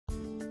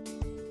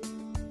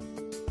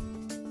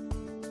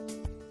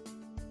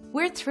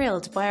We're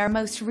thrilled by our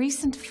most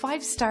recent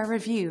 5-star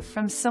review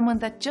from someone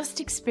that just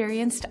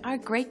experienced our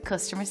great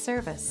customer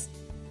service.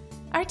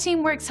 Our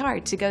team works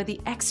hard to go the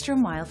extra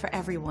mile for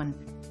everyone,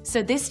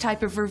 so this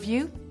type of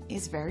review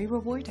is very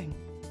rewarding.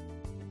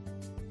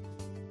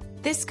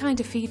 This kind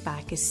of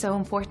feedback is so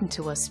important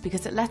to us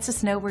because it lets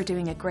us know we're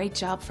doing a great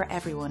job for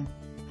everyone,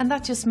 and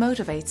that just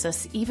motivates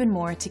us even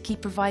more to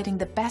keep providing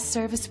the best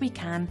service we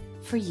can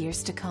for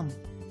years to come.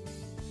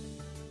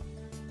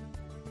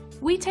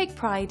 We take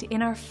pride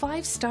in our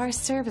 5-star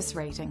service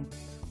rating.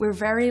 We're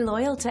very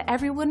loyal to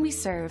everyone we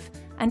serve,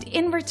 and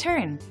in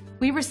return,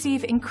 we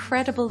receive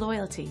incredible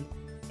loyalty.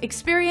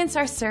 Experience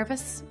our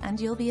service and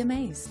you'll be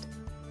amazed.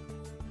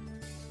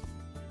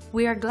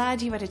 We are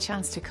glad you had a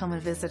chance to come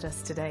and visit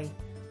us today.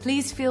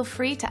 Please feel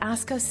free to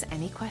ask us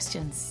any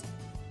questions.